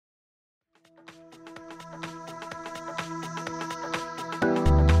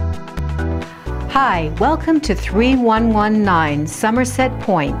Hi, welcome to 3119 Somerset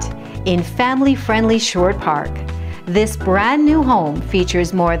Point in family-friendly Sherwood Park. This brand new home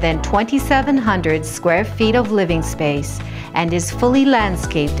features more than 2,700 square feet of living space and is fully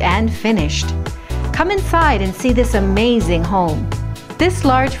landscaped and finished. Come inside and see this amazing home. This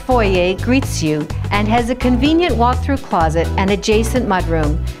large foyer greets you and has a convenient walk-through closet and adjacent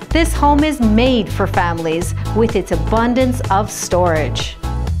mudroom. This home is made for families with its abundance of storage.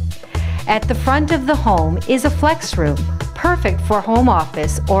 At the front of the home is a flex room, perfect for home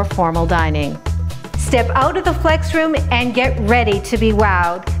office or formal dining. Step out of the flex room and get ready to be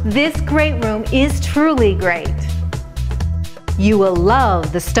wowed. This great room is truly great. You will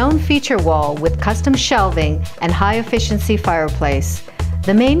love the stone feature wall with custom shelving and high-efficiency fireplace.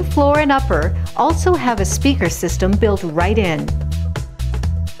 The main floor and upper also have a speaker system built right in.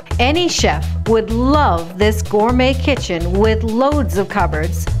 Any chef would love this gourmet kitchen with loads of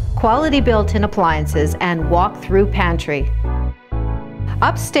cupboards, quality built-in appliances, and walk-through pantry.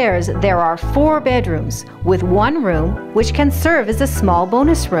 Upstairs, there are 4 bedrooms with one room which can serve as a small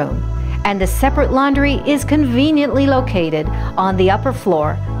bonus room, and the separate laundry is conveniently located on the upper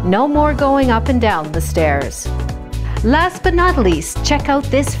floor. No more going up and down the stairs. Last but not least, check out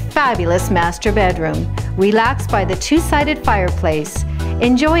this fabulous master bedroom. Relax by the 2-sided fireplace,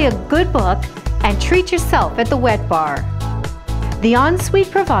 enjoy a good book, and treat yourself at the wet bar. The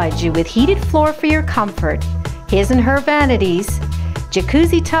ensuite provides you with heated floor for your comfort, his and her vanities,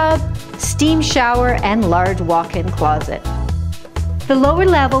 jacuzzi tub, steam shower, and large walk-in closet. The lower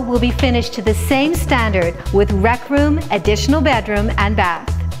level will be finished to the same standard with rec room, additional bedroom, and bath.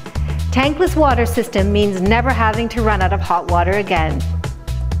 Tankless water system means never having to run out of hot water again.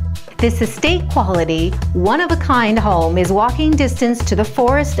 This estate quality, one-of-a-kind home is walking distance to the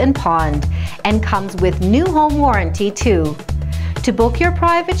forest and pond and comes with new home warranty too. To book your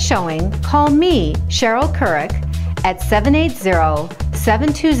private showing, call me, Cheryl Kurek, at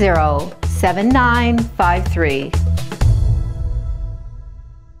 780-720-7953.